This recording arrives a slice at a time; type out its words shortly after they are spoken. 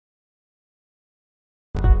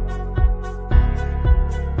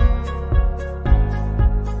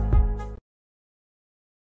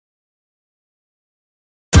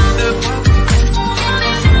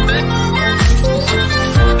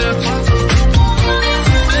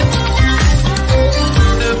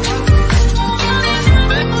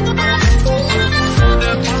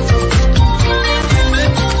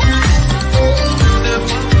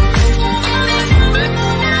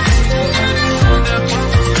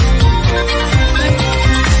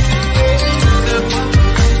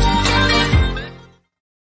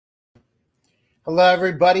Hello,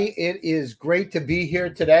 everybody. It is great to be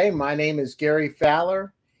here today. My name is Gary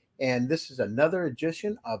Fowler, and this is another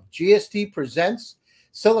edition of GST Presents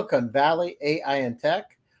Silicon Valley AI and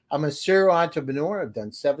Tech. I'm a serial entrepreneur. I've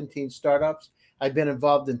done 17 startups. I've been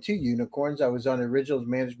involved in 2 unicorns. I was on the original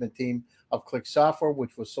management team of Click Software,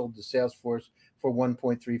 which was sold to Salesforce for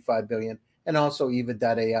 $1.35 billion, and also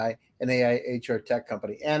Eva.ai, an AI HR tech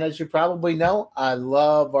company. And as you probably know, I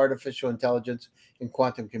love artificial intelligence and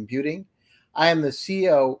quantum computing. I am the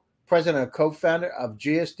CEO, president, and co-founder of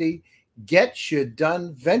GSD Get Shit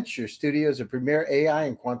Done Venture Studios, a premier AI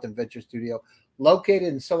and quantum venture studio located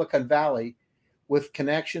in Silicon Valley with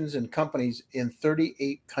connections and companies in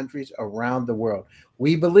 38 countries around the world.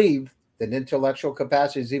 We believe that intellectual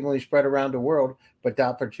capacity is evenly spread around the world, but the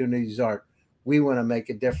opportunities aren't. We want to make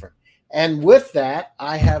it different. And with that,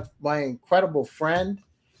 I have my incredible friend,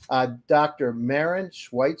 Dr. Maren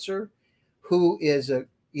Schweitzer, who is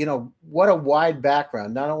what a wide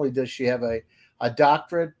background. Not only does she have a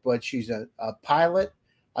doctorate, but she's a pilot,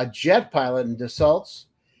 a jet pilot in Dassault.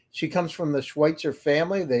 She comes from the Schweitzer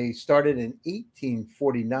family. They started in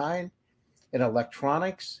 1849 in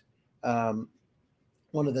electronics, one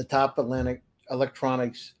of the top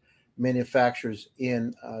electronics manufacturers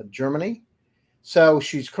in Germany. So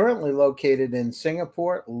she's currently located in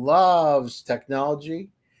Singapore, loves technology,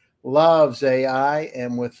 loves AI.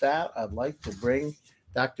 And with that, I'd like to bring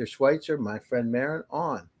Dr. Schweitzer, my friend Maren,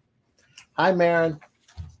 on. Hi, Maren.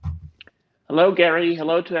 Hello, Gary.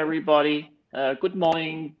 Hello to everybody. Good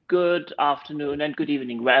morning, good afternoon, and good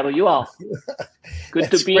evening, wherever you are.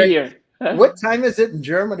 Good to be great. here. What time is it in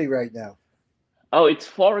Germany right now? Oh, it's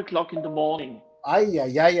 4 o'clock in the morning.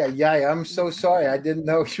 I'm so sorry. I didn't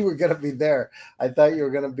know you were going to be there. I thought you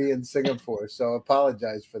were going to be in Singapore, so I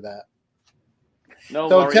apologize for that. No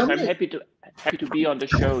worries. I'm happy to be on the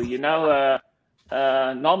show.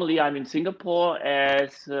 Normally I'm in Singapore,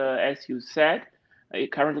 as you said.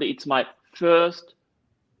 Currently, it's my first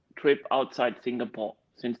trip outside Singapore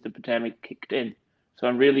since the pandemic kicked in. So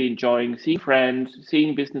I'm really enjoying seeing friends,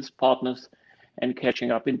 seeing business partners, and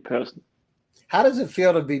catching up in person. How does it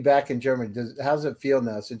feel to be back in Germany? How does it feel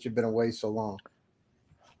now since you've been away so long?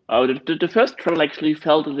 Oh, the first travel actually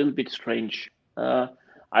felt a little bit strange.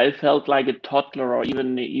 I felt like a toddler, or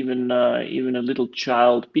even a little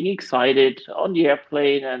child, being excited on the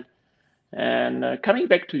airplane and coming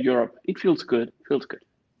back to Europe. It feels good.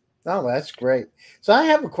 Oh, that's great. So I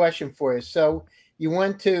have a question for you. So you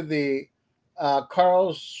went to the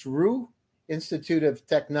Karlsruhe Institute of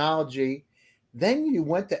Technology. Then you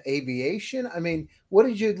went to aviation. I mean, what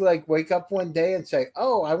did you wake up one day and say,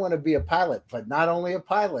 oh, I want to be a pilot, but not only a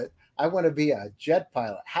pilot, I want to be a jet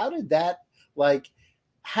pilot. How did that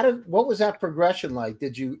what was that progression like?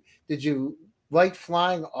 Did you like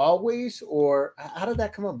flying always, or how did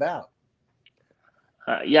that come about?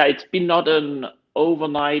 Yeah, it's been not an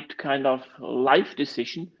overnight kind of life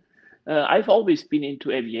decision. I've always been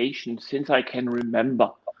into aviation since I can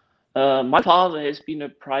remember. My father has been a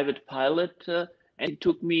private pilot, and he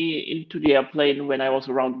took me into the airplane when I was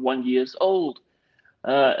around 1 year old.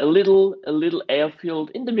 A little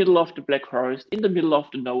airfield in the middle of the Black Forest, in the middle of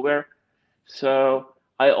the nowhere. So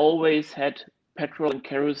I always had petrol and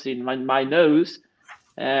kerosene in my nose,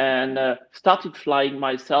 and started flying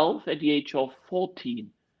myself at the age of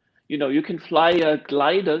 14. You can fly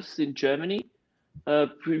gliders in Germany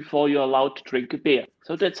before you're allowed to drink a beer.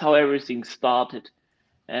 So that's how everything started.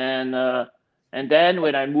 And then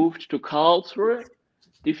when I moved to Karlsruhe,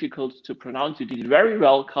 difficult to pronounce, you did it very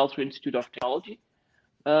well, Karlsruhe Institute of Technology.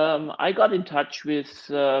 I got in touch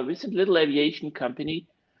with a little aviation company,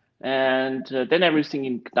 and then everything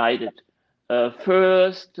ignited.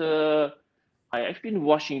 First, I've been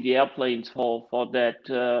washing the airplanes for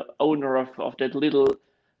that owner of that little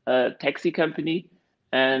taxi company,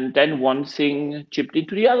 and then one thing chipped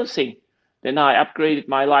into the other thing. Then I upgraded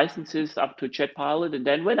my licenses up to jet pilot, and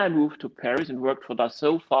then when I moved to Paris and worked for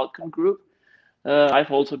Dassault Falcon Group,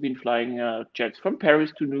 I've also been flying jets from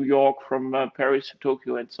Paris to New York, from Paris to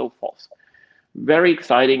Tokyo, and so forth. Very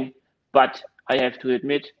exciting, but I have to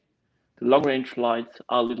admit, the long-range flights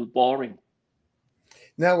are a little boring.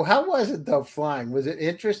 Now, how was it though flying? Was it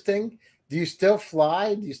interesting? Do you still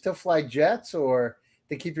fly? Do you still fly jets, or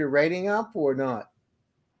to keep your rating up, or not?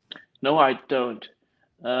 No, I don't.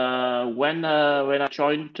 When I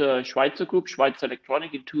joined Schweitzer Group, Schweitzer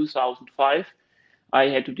Electronic in 2005, I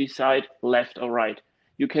had to decide left or right.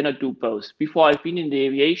 You cannot do both. Before, I've been in the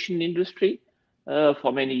aviation industry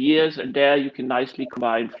for many years, and there you can nicely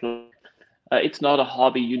combine flight. It's not a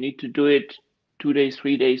hobby. You need to do it 2 days,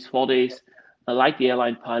 3 days, 4 days, like the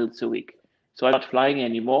airline pilots a week. So I'm not flying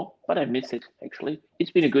anymore, but I miss it, actually.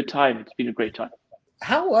 It's been a good time. It's been a great time.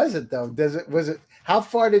 How was it though? How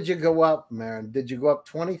far did you go up, Marin? Did you go up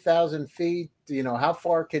 20,000 feet? How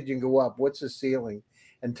far could you go up? What's the ceiling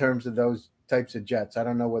in terms of those types of jets? I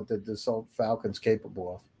don't know what the Dassault Falcon's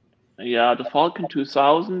capable of. Yeah, the Falcon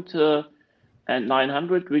 2000 and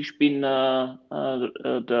 900, which been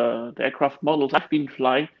the aircraft models I've been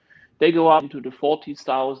flying, they go up into the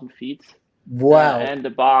 40,000 feet Wow. and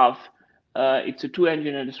above. It's a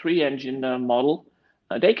 2-engine and a 3-engine model.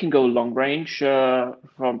 They can go long range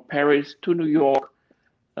from Paris to New York.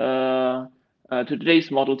 To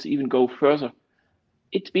today's models even go further.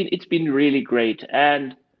 It's been really great.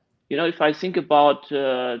 And if I think about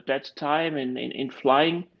that time in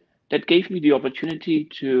flying, that gave me the opportunity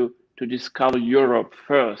to discover Europe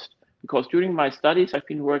first. Because during my studies, I've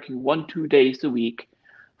been working 2 days a week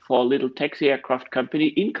for a little taxi aircraft company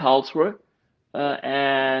in Karlsruhe,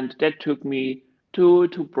 and that took me to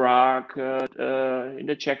Prague in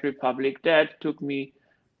the Czech Republic. That took me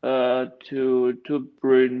to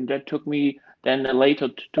Brünn. That took me then later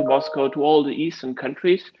to Moscow, to all the Eastern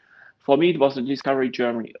countries. For me, it was a discovery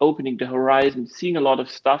journey, opening the horizon, seeing a lot of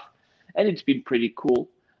stuff, and it's been pretty cool.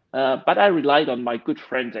 But I relied on my good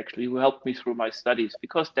friends actually, who helped me through my studies,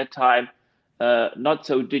 because that time, not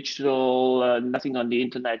so digital, nothing on the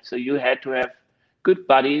internet. So you had to have good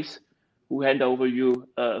buddies who hand over you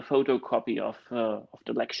a photocopy of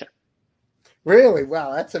the lecture. Really?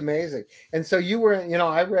 Wow, that's amazing. And so you were,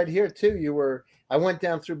 I read here too, I went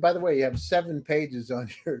down through, by the way, you have 7 pages on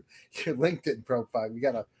your LinkedIn profile. You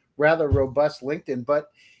got a rather robust LinkedIn,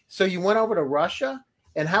 but so you went over to Russia,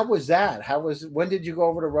 and how was that? When did you go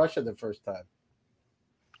over to Russia the first time?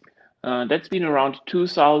 That's been around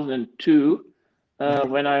 2002,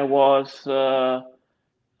 when I was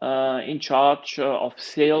in charge of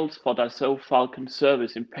sales for Dassault Falcon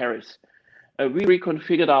service in Paris. We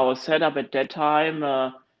reconfigured our setup at that time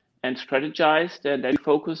and strategized, and then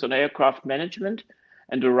focused on aircraft management.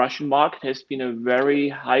 And the Russian market has been a very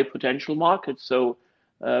high potential market. So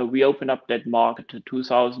we opened up that market to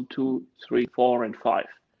 2002, 3, 4, and 5.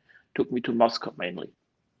 Took me to Moscow mainly.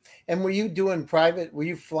 And were you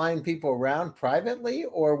flying people around privately,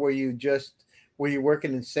 or were you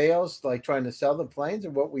working in sales, like trying to sell the planes,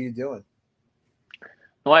 or what were you doing?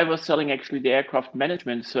 No, I was selling actually the aircraft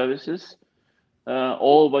management services,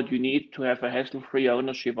 all what you need to have a hassle-free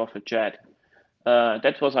ownership of a jet.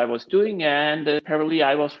 That's what I was doing, and apparently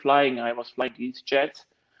I was flying. These jets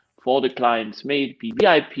for the clients, may it be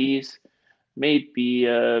VIPs, may it be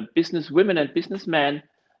business women and businessmen,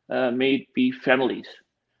 may it be families.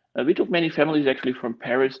 We took many families actually from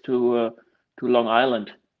Paris to Long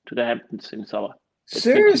Island, to the Hamptons in summer.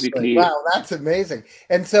 Seriously, wow, that's amazing.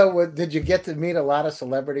 And so, did you get to meet a lot of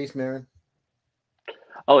celebrities, Marin?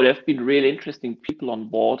 Oh, there have been really interesting people on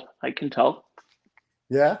board, I can tell.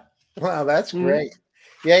 Yeah. Wow, that's great.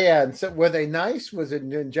 Yeah, yeah. And so were they nice? Was it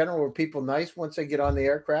in general, were people nice once they get on the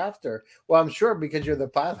aircraft? Or, well, I'm sure because you're the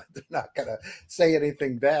pilot, they're not going to say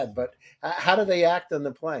anything bad. But how do they act on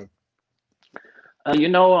the plane?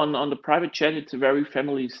 On the private jet, it's a very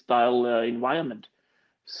family style environment.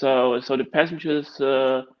 So the passengers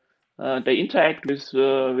they interact with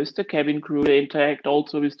the cabin crew. They interact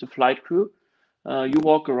also with the flight crew. You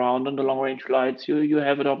walk around on the long range flights. You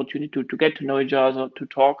have an opportunity to get to know each other, to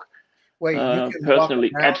talk. Wait, you can walk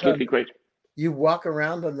Personally, around absolutely great. you walk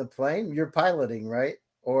around on the plane? You're piloting, right?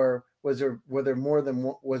 Or was there more than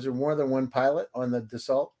one pilot on the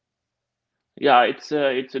Dassault? Yeah, it's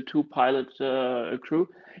a two pilot crew.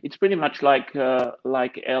 It's pretty much like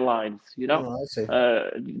airlines, you know. Oh, I see.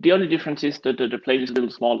 The only difference is that the plane is a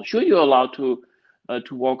little smaller. Sure, you're allowed to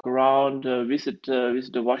walk around, visit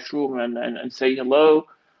the washroom, and say hello,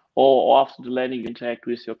 or after the landing, you interact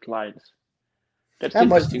with your clients. That's the That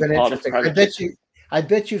must have interesting been part of interesting. private jets. I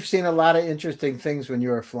bet you've seen a lot of interesting things when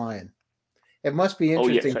you were flying. It must be Oh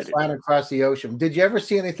yes, interesting I did. flying across the ocean. Did you ever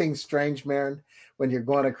see anything strange, Marin, when you're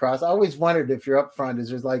going across? I always wondered if you're up front, is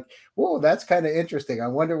there's like, whoa, that's kind of interesting. I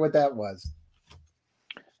wonder what that was.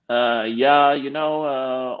 Yeah,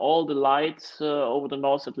 all the lights over the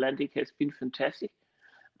North Atlantic has been fantastic.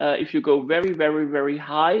 If you go very, very, very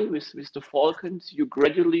high with the Falcons, you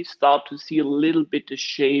gradually start to see a little bit the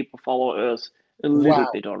shape of our Earth, a little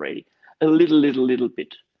Wow. bit already, a little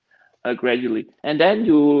bit, gradually. And then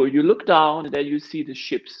you look down, and then you see the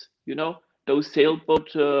ships. Those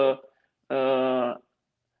uh,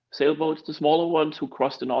 sailboats, the smaller ones who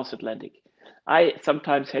cross the North Atlantic. I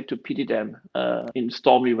sometimes had to pity them in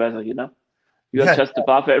stormy weather. You're Yeah. just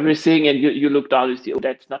above everything, and you look down and see, oh,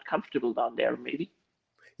 that's not comfortable down there, maybe.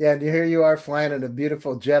 Yeah, and here you are flying in a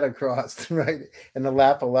beautiful jet across, right? In the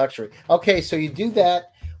lap of luxury. Okay, so you do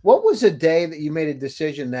that. What was the day that you made a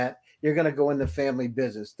decision that you're going to go in the family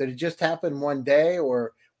business? Did it just happen one day,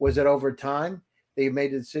 or was it over time that you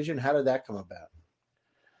made the decision? How did that come about?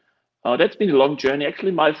 That's been a long journey.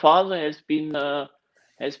 Actually, my father has been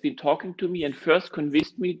talking to me and first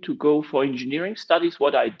convinced me to go for engineering studies,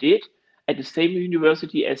 what I did at the same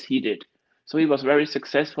university as he did. So he was very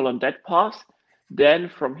successful on that path. Then,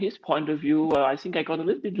 from his point of view, I think I got a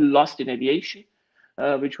little bit lost in aviation,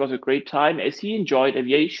 which was a great time. As he enjoyed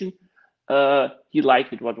aviation, he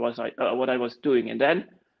liked it. What I was doing, and then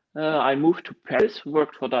I moved to Paris,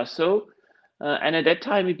 worked for Dassault, and at that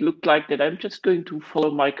time it looked like that I'm just going to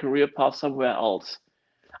follow my career path somewhere else.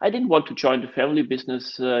 I didn't want to join the family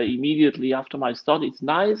business immediately after my studies,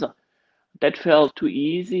 neither. That felt too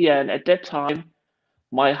easy, and at that time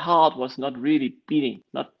my heart was not really beating,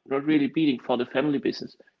 not really beating for the family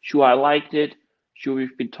business. Sure, I liked it. Sure,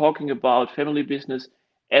 we've been talking about family business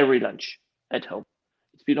every lunch at home.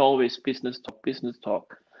 It's been always business talk, business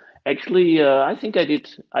talk. Actually, I think I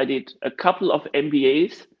did a couple of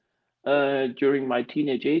MBAs during my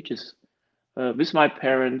teenage ages with my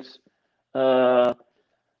parents. Uh,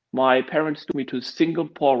 my parents took me to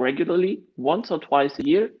Singapore regularly, once or twice a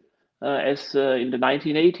year. As in the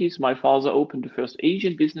 1980s, my father opened the first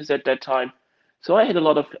Asian business at that time. So I had a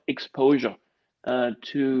lot of exposure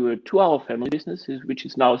to our family business, which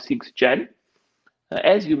is now 6th Gen.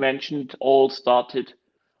 As you mentioned, all started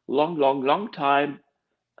long, long, long time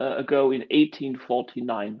ago in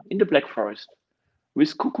 1849 in the Black Forest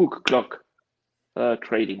with cuckoo clock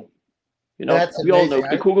trading. You know, That's we all know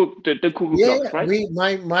amazing. the cuckoo Yeah, clocks, right?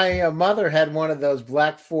 my mother had one of those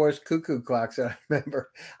Black Forest cuckoo clocks, and I remember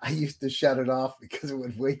I used to shut it off because it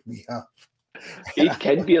would wake me up. It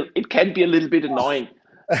can be a little bit annoying.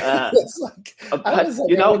 It's like I But was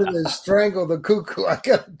like I wanted to strangle the cuckoo. I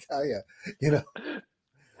gotta tell you, you know.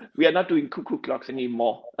 we are not doing cuckoo clocks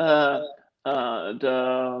anymore.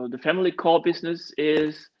 The family core business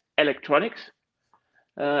is electronics,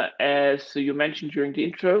 as you mentioned during the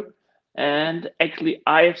intro. And actually,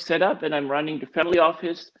 I have set up and I'm running the family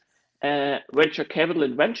office, venture capital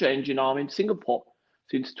and venture engine arm in Singapore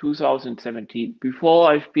since 2017.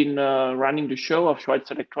 Before, I've been running the show of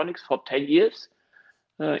Schweizer Electronics for 10 years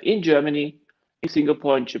in Germany, in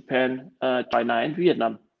Singapore, in Japan, China, and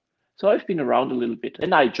Vietnam. So I've been around a little bit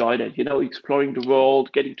and I enjoyed it, exploring the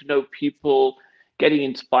world, getting to know people, getting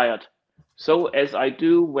inspired. So as I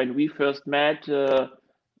do when we first met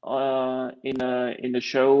in a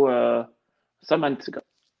show some months ago.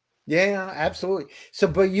 Yeah, absolutely. So,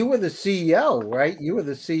 but you were the CEO, right? You were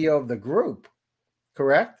the CEO of the group,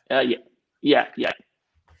 correct? Yeah, yeah.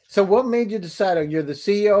 So, what made you decide? You're the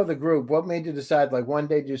CEO of the group. What made you decide? Like one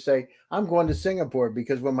day, did you say, "I'm going to Singapore"?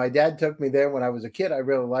 Because when my dad took me there when I was a kid, I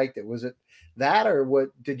really liked it. Was it that, or what?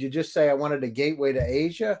 Did you just say I wanted a gateway to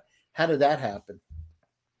Asia? How did that happen?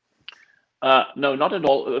 No, not at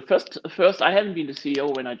all. First, I haven't been the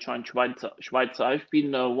CEO when I joined Schweizer. I've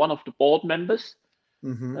been one of the board members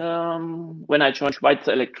Mm-hmm. when I joined Schweizer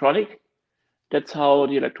Electronic. That's how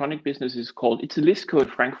the electronic business is called. It's a Lisco in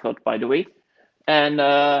Frankfurt, by the way. And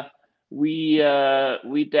we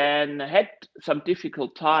then had some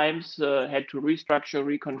difficult times, had to restructure,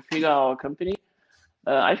 reconfigure our company.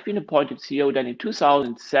 I've been appointed CEO then in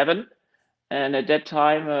 2007, and at that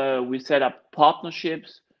time we set up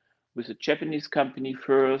partnerships with a Japanese company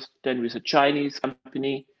first, then with a Chinese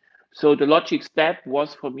company. So the logic step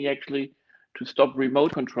was for me actually to stop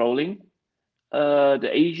remote controlling the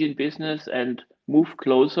Asian business and move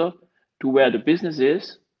closer to where the business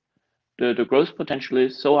is, the growth potential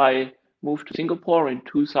is. So I moved to Singapore in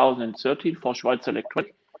 2013 for Schweizer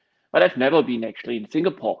Electronic, but I've never been actually in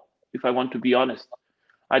Singapore, if I want to be honest.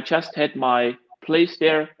 I just had my place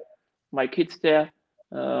there, my kids there,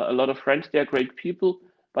 a lot of friends there, great people,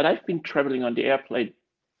 but I've been traveling on the airplane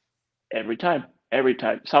every time. Every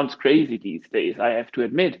time. Sounds crazy these days, I have to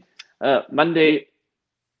admit. Monday,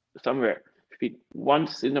 somewhere.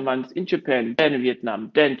 Once in a month in Japan, then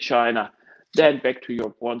Vietnam, then China, then back to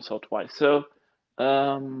Europe once or twice. So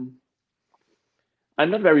um,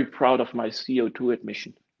 I'm not very proud of my CO2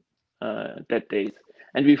 admission that days.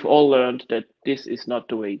 And we've all learned that this is not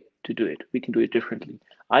the way to do it. We can do it differently.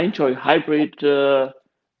 I enjoy hybrid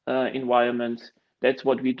environments. That's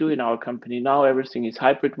what we do in our company now. Everything is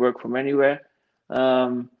hybrid work from anywhere.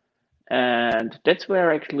 Um, and that's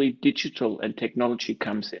where actually digital and technology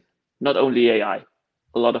comes in, not only AI,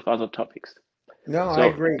 a lot of other topics. No, I So,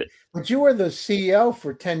 agree. But you were the CEO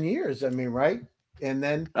for 10 years, I mean, right? And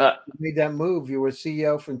then uh, you made that move. You were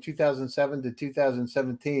CEO from 2007 to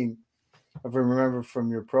 2017, if I remember from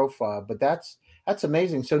your profile. But that's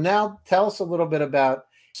amazing. So now tell us a little bit about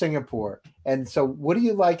Singapore. And so what do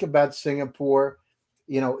you like about Singapore?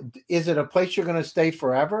 is it a place you're going to stay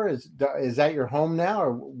forever? Is that your home now,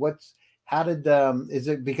 or is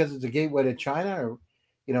it because it's a gateway to China, or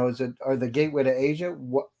or the gateway to Asia?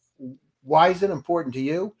 Why is it important to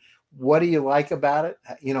you? What do you like about it?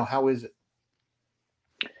 How is it?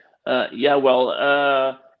 Yeah,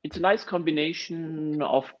 well, it's a nice combination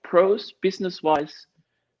of pros, business-wise,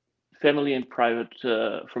 family and private,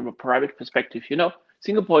 from a private perspective.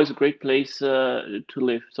 Singapore is a great place to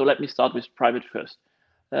live. So let me start with private first.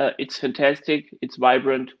 It's fantastic. It's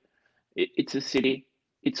vibrant. It's a city.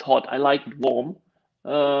 It's hot. I like it warm.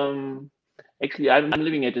 Actually, I'm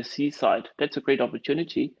living at the seaside. That's a great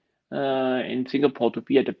opportunity in Singapore to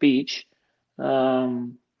be at the beach.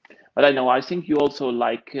 But I think you also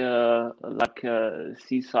like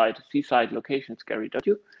seaside locations, Gary, don't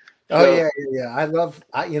you? Oh yeah.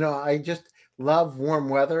 I just love warm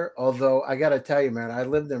weather. Although I got to tell you, man, I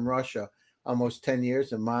lived in Russia almost 10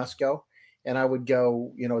 years in Moscow, and I would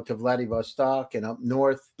go, to Vladivostok and up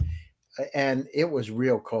north, and it was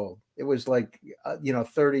real cold. It was like,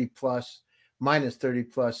 30 plus, minus 30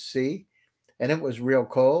 plus C, and it was real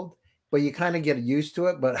cold. But you kind of get used to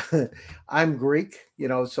it. But I'm Greek,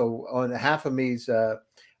 so on half of me's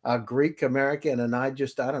Greek American, and I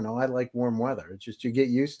don't know. I like warm weather. It's just you get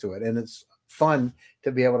used to it, and it's fun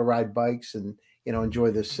to be able to ride bikes and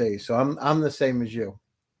enjoy the sea. So I'm the same as you.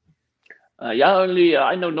 Yeah, only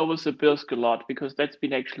I know Novosibirsk a lot because that's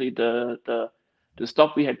been actually the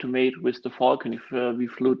stop we had to make with the Falcon if we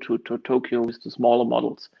flew to Tokyo with the smaller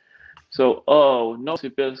models. So,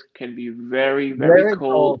 Novosibirsk can be very, very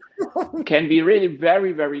cold. Can be really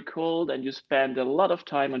very, very cold, and you spend a lot of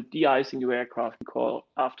time on de-icing your aircraft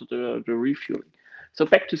after the refueling. So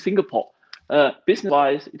back to Singapore.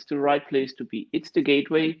 Business-wise, it's the right place to be. It's the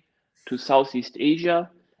gateway to Southeast Asia.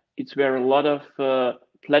 It's where a lot of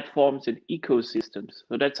platforms and ecosystems.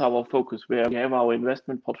 So that's our focus, where we have our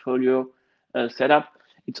investment portfolio set up.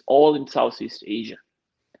 It's all in Southeast Asia.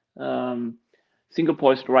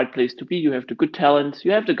 Singapore is the right place to be. You have the good talents,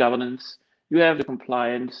 you have the governance, you have the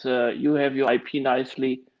compliance, you have your IP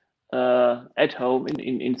nicely at home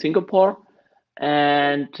in Singapore.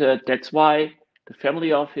 And that's why the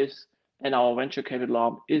family office and our venture capital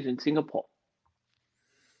arm is in Singapore.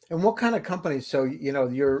 And what kind of companies? So,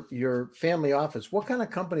 your family office, what kind of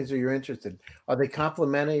companies are you interested in? Are they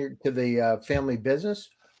complementary to the family business?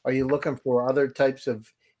 Are you looking for other types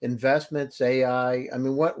of investments, AI? I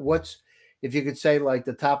mean, what's, if you could say like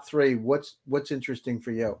the top three, what's interesting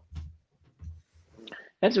for you?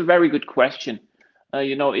 That's a very good question.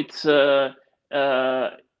 It's a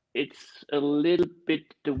little bit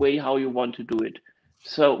the way how you want to do it.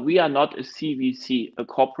 So we are not a CVC, a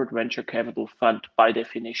corporate venture capital fund by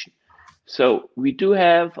definition. So we do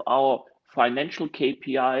have our financial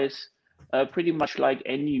KPIs, pretty much like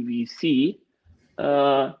any VC.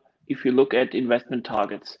 If you look at investment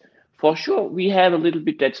targets, for sure we have a little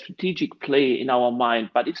bit that strategic play in our mind,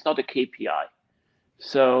 but it's not a KPI.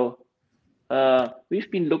 So we've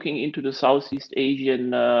been looking into the Southeast Asian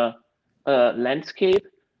landscape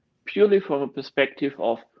purely from a perspective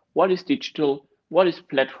of what is digital, what is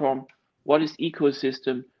platform, what is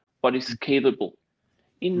ecosystem, what is scalable.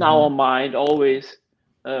 In our mind, always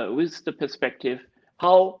with the perspective,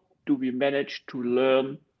 how do we manage to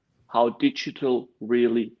learn how digital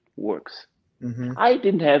really works? I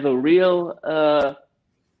didn't have a real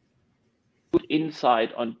good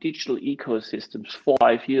insight on digital ecosystems 4 or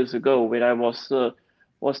 5 years ago when I was the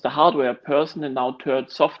hardware person and now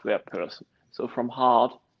turned software person. So from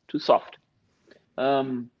hard to soft.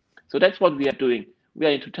 So that's what we are doing. We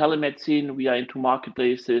are into telemedicine. We are into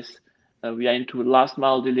marketplaces. We are into last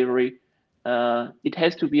mile delivery. It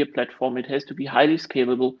has to be a platform. It has to be highly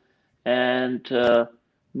scalable. And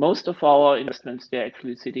most of our investments, they're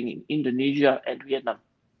actually sitting in Indonesia and Vietnam.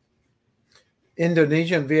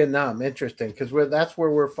 Indonesia and Vietnam, interesting, because that's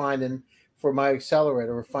where we're finding, for my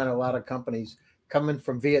accelerator, we're finding a lot of companies coming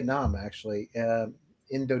from Vietnam, actually,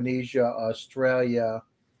 Indonesia, Australia,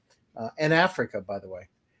 and Africa, by the way.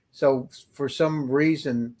 So for some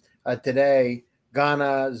reason today,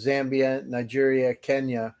 Ghana, Zambia, Nigeria,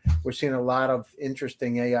 Kenya, we're seeing a lot of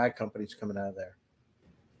interesting AI companies coming out of there.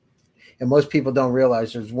 And most people don't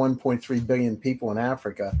realize there's 1.3 billion people in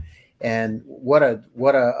Africa, and what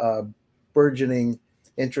a burgeoning,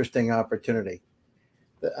 interesting opportunity.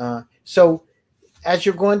 So as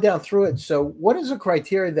you're going down through it, so what is the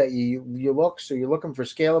criteria that you look? So you're looking for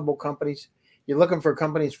scalable companies. You're looking for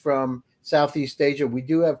companies from Southeast Asia. We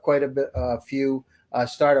do have quite a few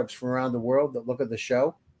startups from around the world that look at the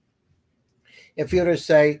show. If you were to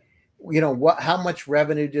say, how much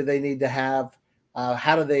revenue do they need to have?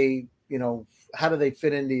 How do they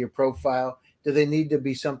fit into your profile? Do they need to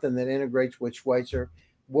be something that integrates with Schweitzer?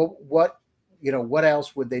 What what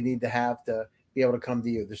else would they need to have to be able to come to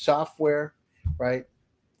you? The software, right?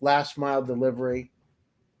 Last mile delivery.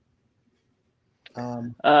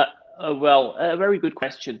 Well, a very good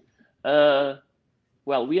question.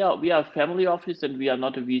 Well, we are a family office and we are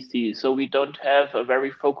not a VC, so we don't have a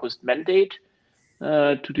very focused mandate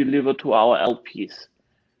to deliver to our LPs.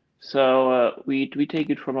 So we take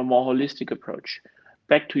it from a more holistic approach.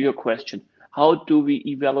 Back to your question, how do we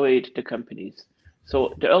evaluate the companies?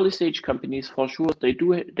 So the early stage companies, for sure, they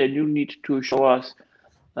do need to show us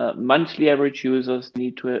monthly average users,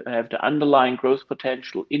 need to have the underlying growth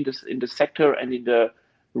potential in the sector and in the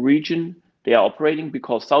region they are operating,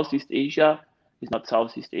 because Southeast Asia is not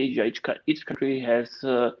Southeast Asia. Each country has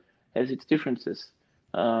its differences.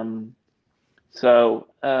 And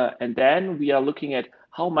then we are looking at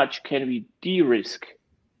how much can we de-risk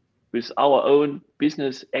with our own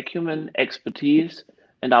business acumen, expertise,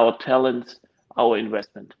 and our talents, our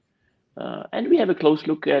investment. And we have a close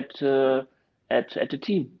look at the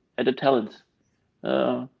team, at the talents.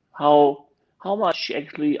 How much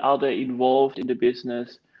actually are they involved in the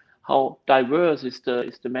business? How diverse is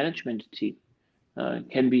the management team?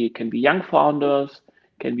 Can be young founders,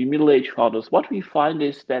 can be middle-aged founders. What we find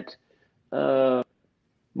is that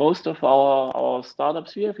most of our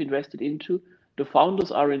startups we have invested into, the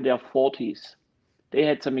founders are in their 40s. They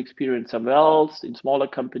had some experience somewhere else in smaller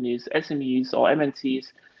companies, SMEs or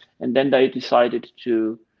MNCs, and then they decided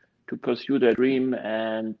to pursue their dream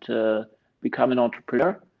and become an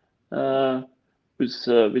entrepreneur with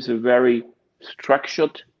a very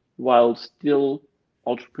structured while still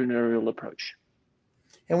entrepreneurial approach.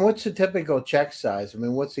 And what's the typical check size? I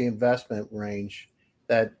mean, what's the investment range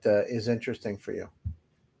that is interesting for you?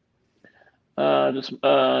 It's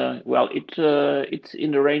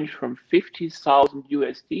in the range from 50,000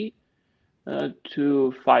 USD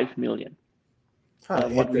to 5 million.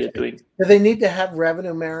 What we are doing. Do they need to have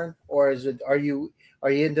revenue, Maren, or are you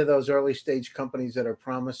into those early stage companies that are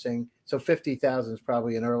promising? So 50,000 is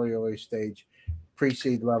probably an early stage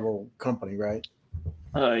pre-seed level company, right?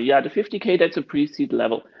 The 50K, that's a pre-seed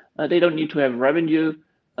level. They don't need to have revenue.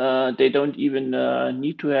 They don't even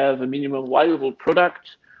need to have a minimum viable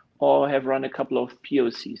product or have run a couple of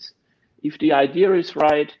POCs. If the idea is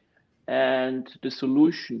right and the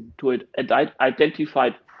solution to an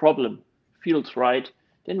identified problem feels right,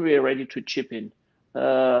 then we are ready to chip in.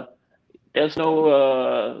 There's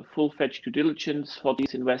no full-fledged due diligence for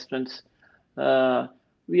these investments.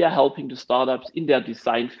 We are helping the startups in their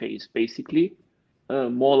design phase, basically,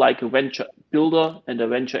 more like a venture builder and a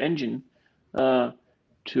venture engine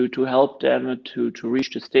to help them to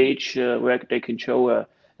reach the stage where they can show a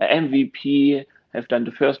MVP, have done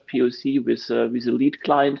the first POC with a lead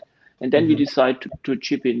client, and then we decide to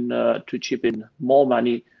chip in more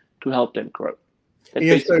money to help them grow. That's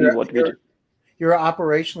basically what we do. You're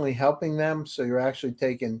operationally helping them, so you're actually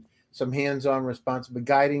taking some hands-on responsibility,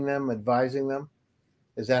 guiding them, advising them.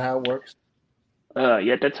 Is that how it works?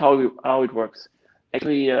 Yeah, that's how it works.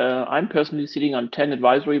 Actually, I'm personally sitting on 10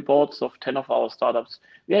 advisory boards of 10 of our startups.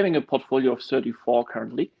 We're having a portfolio of 34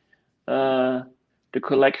 currently. The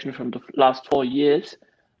collection from the last 4 years.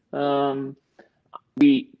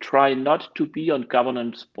 We try not to be on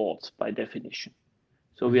governance boards by definition.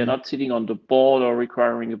 So we are not sitting on the board or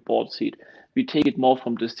requiring a board seat. We take it more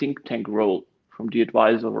from the think tank role, from the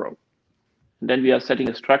advisor role. And then we are setting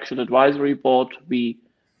a structured advisory board. We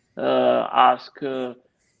ask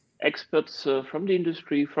experts from the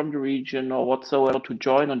industry, from the region or whatsoever to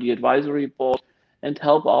join on the advisory board and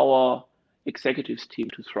help our executives team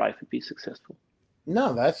to thrive and be successful.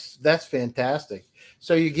 No, that's fantastic.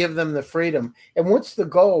 So you give them the freedom. And what's the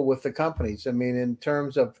goal with the companies? I mean, in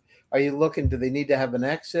terms of, are you looking, do they need to have an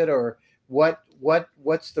exit, or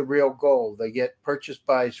what's the real goal? They get purchased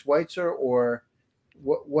by Schweitzer, or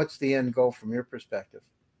what's the end goal from your perspective?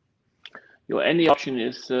 Any option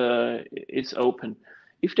is open.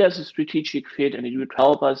 If there's a strategic fit and it would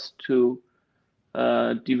help us to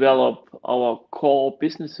develop our core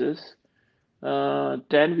businesses,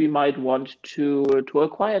 then we might want to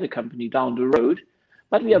acquire the company down the road.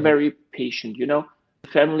 But we are very patient.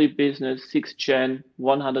 Family business, 6th gen,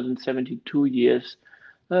 172 years.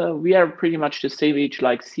 We are pretty much the same age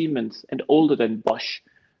like Siemens and older than Bosch.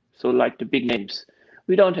 So like the big names.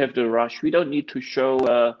 We don't have the rush. We don't need to show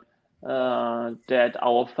that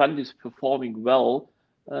our fund is performing well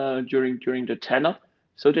during the tenor.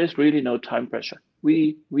 So there's really no time pressure.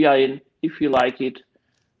 We are in. If we like it,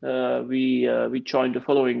 we join the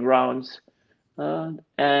following rounds,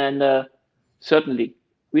 and certainly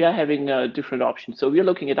we are having different options. So we are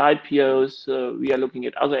looking at IPOs, we are looking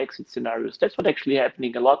at other exit scenarios. That's what's actually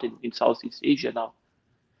happening a lot in Southeast Asia now,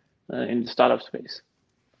 in the startup space.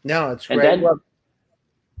 No, it's and great. Then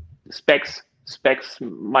specs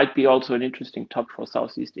might be also an interesting topic for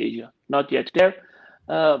Southeast Asia. Not yet there,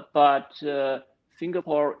 but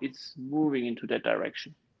Singapore is moving into that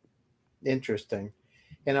direction. Interesting.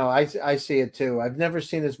 I see it too. I've never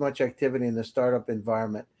seen as much activity in the startup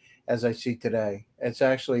environment as I see today.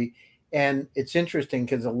 And it's interesting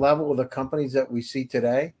because the level of the companies that we see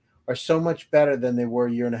today are so much better than they were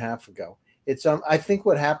a year and a half ago. I think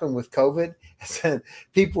what happened with COVID is that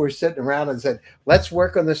people were sitting around and said, let's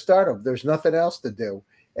work on the startup. There's nothing else to do.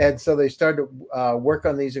 And so they started to work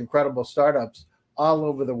on these incredible startups all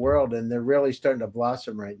over the world, and they're really starting to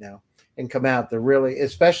blossom right now and come out. They're really,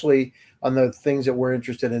 especially on the things that we're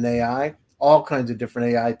interested in, AI, all kinds of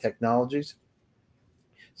different AI technologies,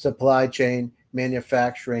 supply chain,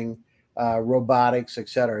 manufacturing, robotics, et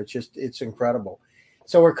cetera. It's incredible.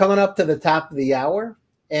 So we're coming up to the top of the hour,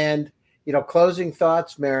 and closing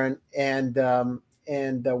thoughts, Maren, and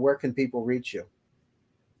where can people reach you?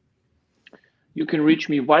 You can reach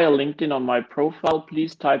me via LinkedIn on my profile.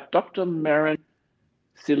 Please type Dr. Maren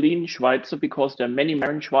Celine Schweitzer, because there are many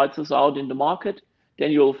Maren Schweitzers out in the market.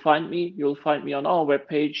 Then you'll find me. You'll find me on our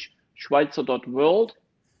webpage, schweitzer.world.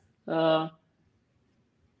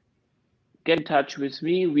 Get in touch with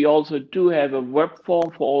me. We also do have a web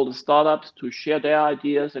form for all the startups to share their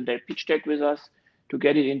ideas and their pitch deck with us to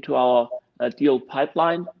get it into our deal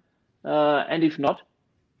pipeline. And if not,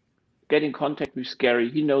 get in contact with Gary.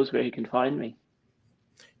 He knows where he can find me.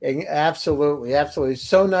 Absolutely. Absolutely.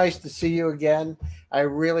 So nice to see you again. I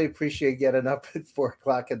really appreciate getting up at 4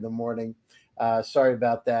 o'clock in the morning. Sorry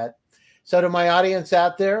about that. So to my audience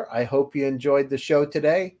out there, I hope you enjoyed the show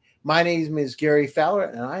today. My name is Gary Fowler,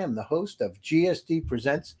 and I am the host of GSD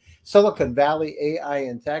Presents Silicon Valley AI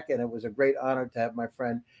and Tech, and it was a great honor to have my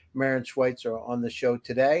friend Maren Schweitzer on the show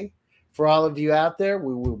today. For all of you out there,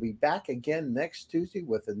 we will be back again next Tuesday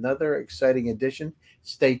with another exciting edition.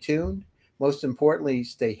 Stay tuned. Most importantly,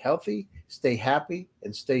 stay healthy, stay happy,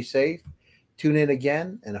 and stay safe. Tune in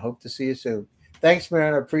again, and I hope to see you soon. Thanks,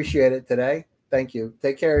 Maren. I appreciate it today. Thank you.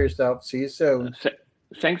 Take care of yourself. See you soon.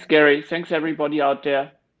 Thanks, Gary. Thanks, everybody out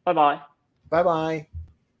there. Bye-bye. Bye-bye.